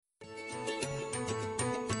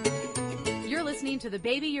listening to the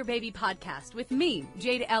Baby Your Baby podcast with me,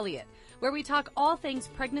 Jade Elliott, where we talk all things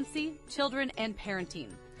pregnancy, children, and parenting.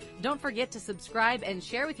 Don't forget to subscribe and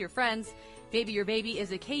share with your friends. Baby Your Baby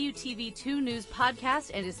is a KUTV2 News podcast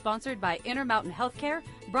and is sponsored by Intermountain Healthcare,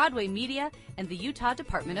 Broadway Media, and the Utah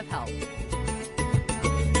Department of Health.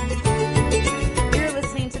 You're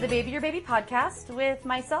listening to the Baby Your Baby podcast with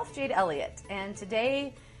myself, Jade Elliott, and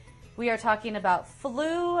today we are talking about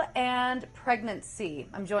flu and pregnancy.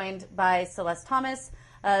 I'm joined by Celeste Thomas,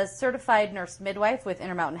 a certified nurse midwife with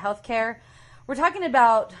Intermountain Healthcare. We're talking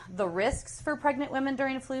about the risks for pregnant women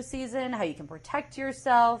during flu season, how you can protect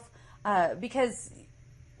yourself, because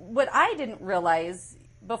what I didn't realize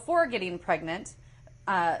before getting pregnant,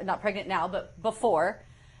 not pregnant now, but before,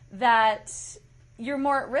 that you're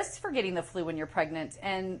more at risk for getting the flu when you're pregnant.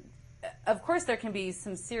 And of course, there can be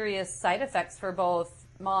some serious side effects for both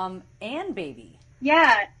mom and baby.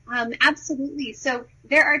 Yeah, absolutely. So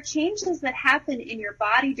there are changes that happen in your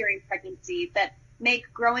body during pregnancy that make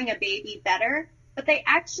growing a baby better, but they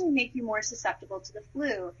actually make you more susceptible to the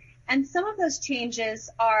flu. And some of those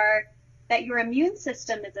changes are that your immune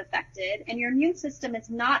system is affected, and your immune system is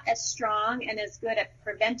not as strong and as good at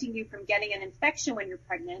preventing you from getting an infection when you're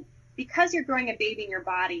pregnant because you're growing a baby in your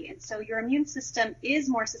body. And so your immune system is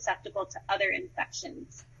more susceptible to other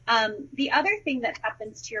infections. The other thing that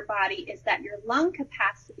happens to your body is that your lung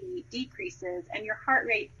capacity decreases and your heart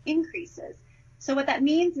rate increases. So what that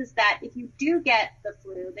means is that if you do get the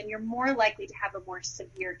flu, then you're more likely to have a more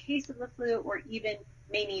severe case of the flu, or even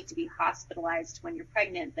may need to be hospitalized when you're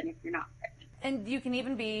pregnant than if you're not pregnant. And you can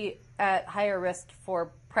even be at higher risk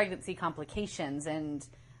for pregnancy complications and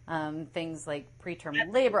things like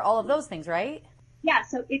preterm labor, all of those things, right? Yeah,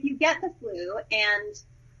 so if you get the flu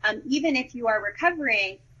and even if you are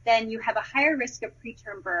recovering, then you have a higher risk of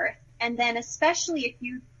preterm birth. And then especially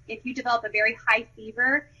if you develop a very high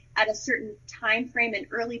fever at a certain time frame in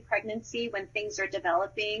early pregnancy when things are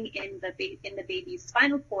developing in the baby's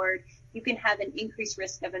spinal cord, you can have an increased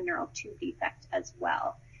risk of a neural tube defect as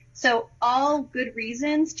well. So all good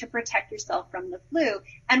reasons to protect yourself from the flu.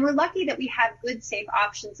 And we're lucky that we have good, safe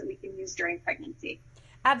options that we can use during pregnancy.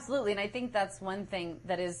 Absolutely. And I think that's one thing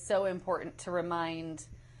that is so important to remind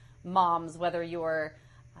moms, whether you're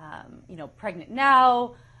pregnant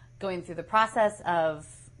now, going through the process of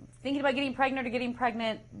thinking about getting pregnant or getting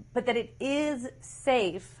pregnant, but that it is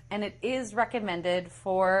safe and it is recommended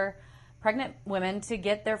for pregnant women to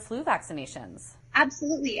get their flu vaccinations.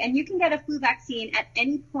 Absolutely. And you can get a flu vaccine at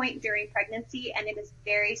any point during pregnancy, and it is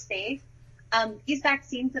very safe. These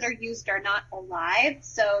vaccines that are used are not alive,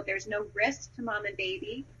 so there's no risk to mom and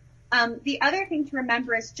baby. The other thing to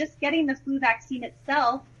remember is just getting the flu vaccine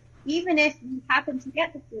itself. Even if you happen to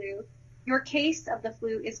get the flu, your case of the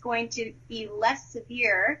flu is going to be less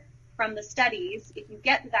severe from the studies if you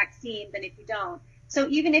get the vaccine than if you don't. So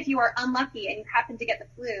even if you are unlucky and you happen to get the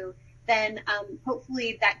flu, then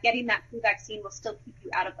hopefully that getting that flu vaccine will still keep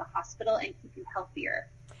you out of the hospital and keep you healthier.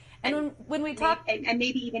 And when we talk... And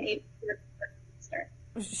maybe even able to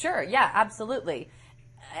register. Sure, yeah, absolutely.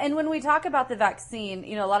 And when we talk about the vaccine,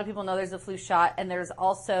 a lot of people know there's a flu shot, and there's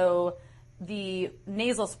also the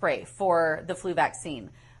nasal spray for the flu vaccine.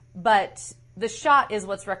 But the shot is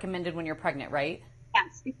what's recommended when you're pregnant, right?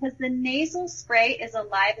 Yes, because the nasal spray is a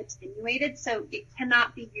live attenuated, so it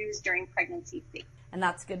cannot be used during pregnancy. And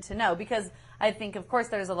that's good to know, because I think, of course,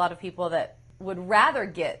 there's a lot of people that would rather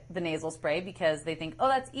get the nasal spray because they think, oh,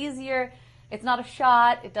 that's easier. It's not a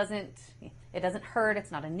shot. It doesn't hurt.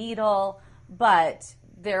 It's not a needle. But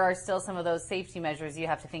there are still some of those safety measures you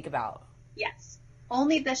have to think about. Yes.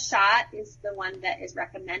 Only the shot is the one that is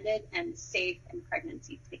recommended and safe in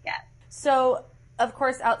pregnancy to get. So, of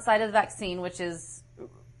course, outside of the vaccine, which is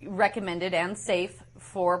recommended and safe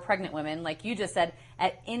for pregnant women, like you just said,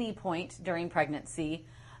 at any point during pregnancy,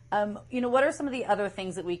 what are some of the other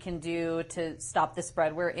things that we can do to stop the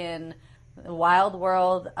spread? We're in the wild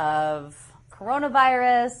world of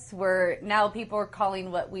coronavirus, where now people are calling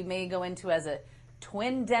what we may go into as a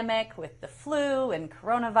twin-demic with the flu and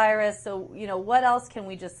coronavirus. So, what else can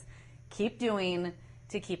we just keep doing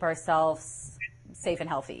to keep ourselves safe and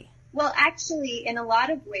healthy? Well, actually, in a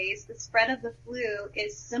lot of ways, the spread of the flu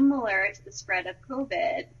is similar to the spread of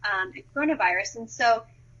COVID and coronavirus. And so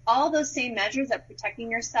all those same measures of protecting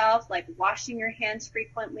yourself, like washing your hands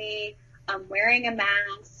frequently, wearing a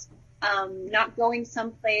mask, not going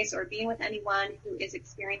someplace or being with anyone who is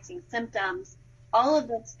experiencing symptoms, all of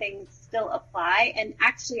those things still apply and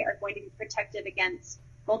actually are going to be protective against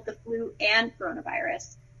both the flu and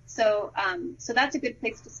coronavirus. So that's a good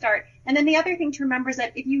place to start. And then the other thing to remember is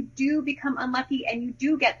that if you do become unlucky and you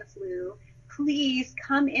do get the flu, please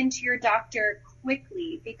come into your doctor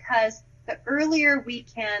quickly, because the earlier we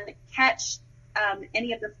can catch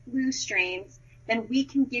any of the flu strains, then we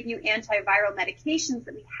can give you antiviral medications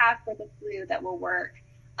that we have for the flu that will work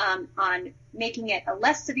on making it a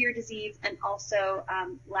less severe disease and also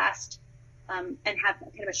last and have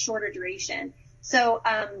kind of a shorter duration. So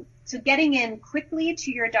getting in quickly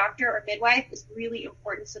to your doctor or midwife is really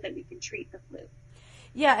important so that we can treat the flu.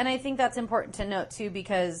 Yeah, and I think that's important to note too,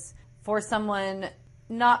 because for someone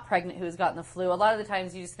not pregnant who's gotten the flu, a lot of the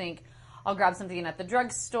times you just think, I'll grab something at the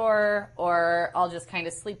drugstore, or I'll just kind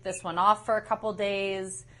of sleep this one off for a couple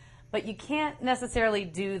days. But you can't necessarily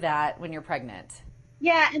do that when you're pregnant.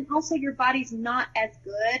 Yeah, and also your body's not as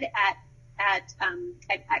good at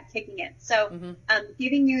kicking it. So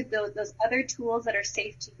giving you those other tools that are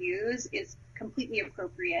safe to use is completely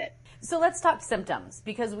appropriate. So let's talk symptoms,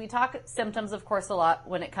 because we talk symptoms, of course, a lot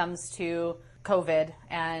when it comes to COVID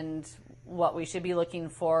and what we should be looking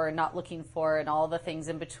for and not looking for and all the things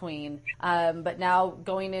in between. But now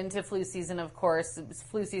going into flu season, of course,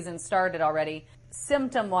 flu season started already.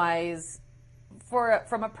 Symptom-wise,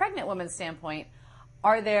 from a pregnant woman's standpoint,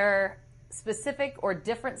 are there specific or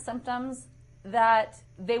different symptoms that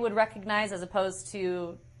they would recognize as opposed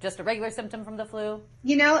to just a regular symptom from the flu?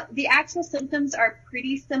 You know, the actual symptoms are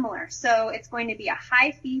pretty similar. So it's going to be a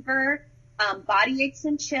high fever, body aches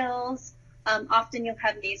and chills. Often you'll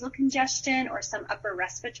have nasal congestion or some upper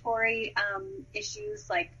respiratory issues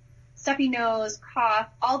like stuffy nose, cough.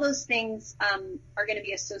 All those things are going to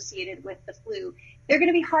be associated with the flu. They're going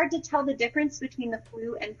to be hard to tell the difference between the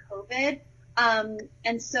flu and COVID.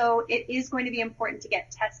 And so it is going to be important to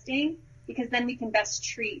get testing, because then we can best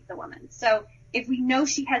treat the woman. So if we know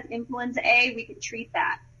she has influenza A, we can treat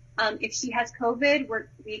that. If she has COVID,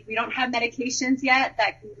 we don't have medications yet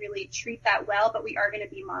that can really treat that well, but we are going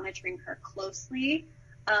to be monitoring her closely.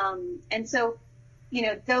 And so, you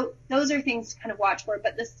know, those are things to kind of watch for,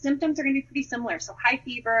 but the symptoms are going to be pretty similar. So high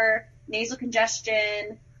fever, nasal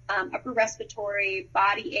congestion, upper respiratory,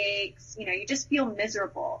 body aches, you know, you just feel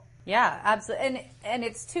miserable. Yeah, absolutely. And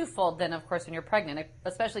it's twofold then, of course, when you're pregnant,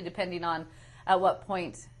 especially depending on at what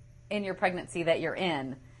point in your pregnancy that you're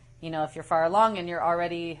in. You know, if you're far along and you're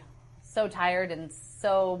already so tired and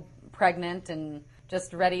so pregnant and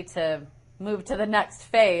just ready to move to the next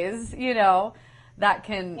phase, you know, it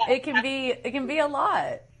can be a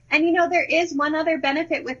lot. And, you know, there is one other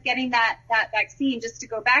benefit with getting that vaccine, just to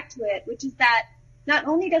go back to it, which is that not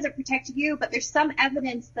only does it protect you, but there's some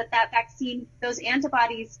evidence that vaccine, those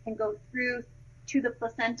antibodies can go through to the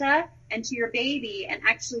placenta and to your baby and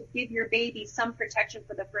actually give your baby some protection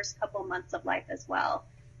for the first couple months of life as well.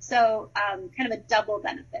 So kind of a double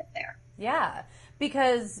benefit there. Yeah,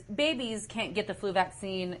 because babies can't get the flu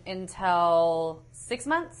vaccine until 6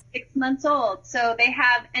 months? 6 months old. So they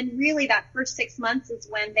have, and really that first 6 months is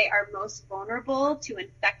when they are most vulnerable to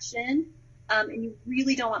infection. And you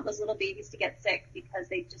really don't want those little babies to get sick because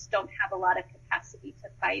they just don't have a lot of capacity to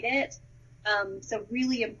fight it. So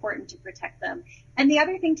really important to protect them. And the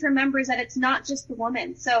other thing to remember is that it's not just the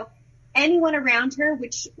woman. So anyone around her,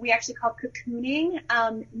 which we actually call cocooning,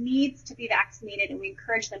 needs to be vaccinated, and we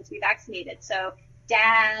encourage them to be vaccinated. So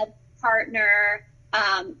dad, partner,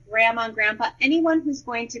 grandma and grandpa, anyone who's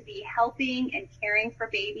going to be helping and caring for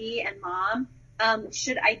baby and mom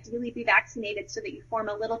should ideally be vaccinated so that you form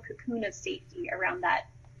a little cocoon of safety around that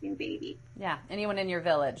new baby. Yeah, anyone in your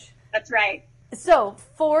village. That's right. So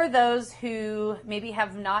for those who maybe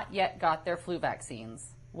have not yet got their flu vaccines,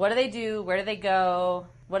 what do they do? Where do they go?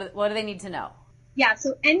 What do they need to know? Yeah,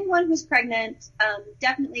 so anyone who's pregnant,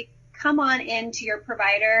 definitely come on in to your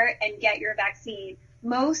provider and get your vaccine.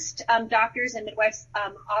 Most doctors and midwives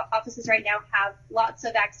offices right now have lots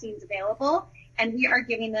of vaccines available, and we are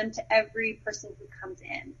giving them to every person who comes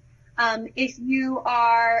in. If you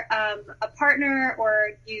are a partner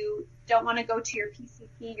or you don't want to go to your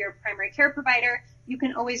PCP, your primary care provider, you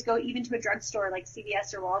can always go even to a drugstore like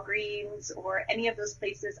CVS or Walgreens, or any of those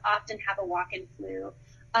places often have a walk-in flu.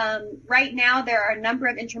 Right now, there are a number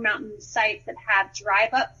of Intermountain sites that have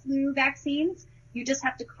drive-up flu vaccines. You just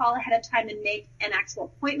have to call ahead of time and make an actual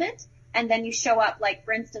appointment. And then you show up, like,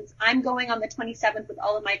 for instance, I'm going on the 27th with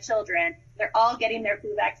all of my children. They're all getting their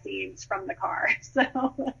flu vaccines from the car.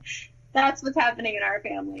 So that's what's happening in our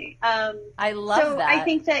family. I love that. I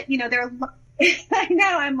think that, you know, I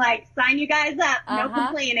know, I'm like, sign you guys up. No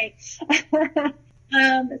complaining.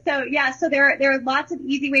 So there are lots of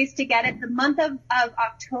easy ways to get it. The month of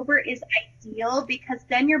October is ideal because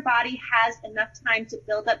then your body has enough time to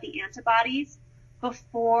build up the antibodies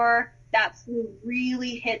before that flu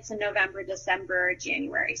really hits in November, December,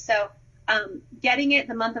 January. So getting it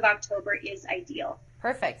the month of October is ideal.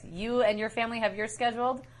 Perfect. You and your family have yours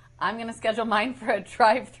scheduled. I'm going to schedule mine for a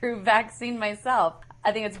drive-through vaccine myself.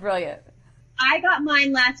 I think it's brilliant. I got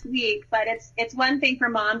mine last week, but it's one thing for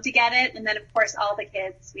mom to get it, and then of course all the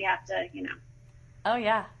kids, we have to, Oh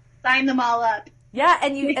yeah. sign them all up. Yeah,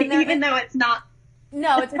 and even though it's not.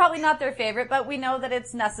 No, it's probably not their favorite, but we know that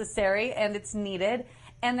it's necessary and it's needed.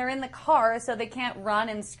 And they're in the car, so they can't run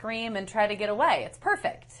and scream and try to get away. It's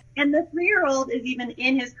perfect. And the 3-year-old is even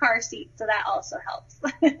in his car seat, so that also helps.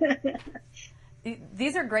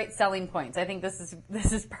 These are great selling points. I think this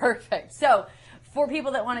is perfect. So for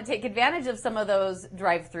people that want to take advantage of some of those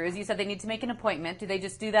drive-thrus, you said they need to make an appointment. Do they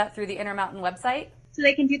just do that through the Intermountain website? So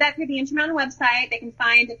they can do that through the Intermountain website. They can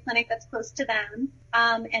find a clinic that's close to them,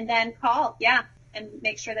 and then call, and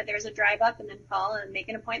make sure that there's a drive up, and then call and make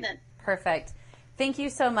an appointment. Perfect. Thank you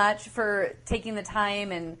so much for taking the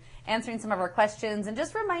time and answering some of our questions, and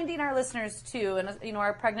just reminding our listeners too, and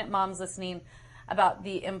our pregnant moms listening, about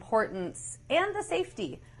the importance and the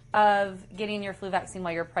safety of getting your flu vaccine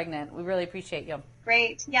while you're pregnant. We really appreciate you.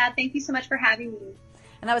 Great. Yeah, thank you so much for having me.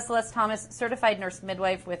 And that was Celeste Thomas, certified nurse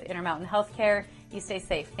midwife with Intermountain Healthcare. You stay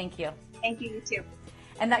safe. Thank you. Thank you, you too.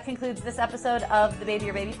 And that concludes this episode of the Baby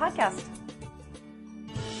Your Baby podcast.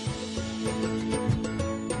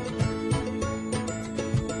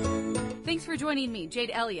 Thanks for joining me,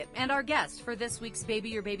 Jade Elliott, and our guest for this week's Baby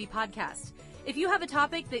Your Baby podcast. If you have a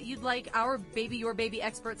topic that you'd like our Baby Your Baby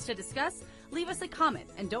experts to discuss, leave us a comment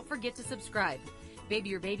and don't forget to subscribe. Baby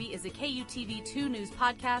Your Baby is a KUTV2 news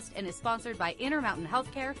podcast and is sponsored by Intermountain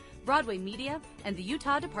Healthcare, Broadway Media, and the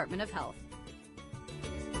Utah Department of Health.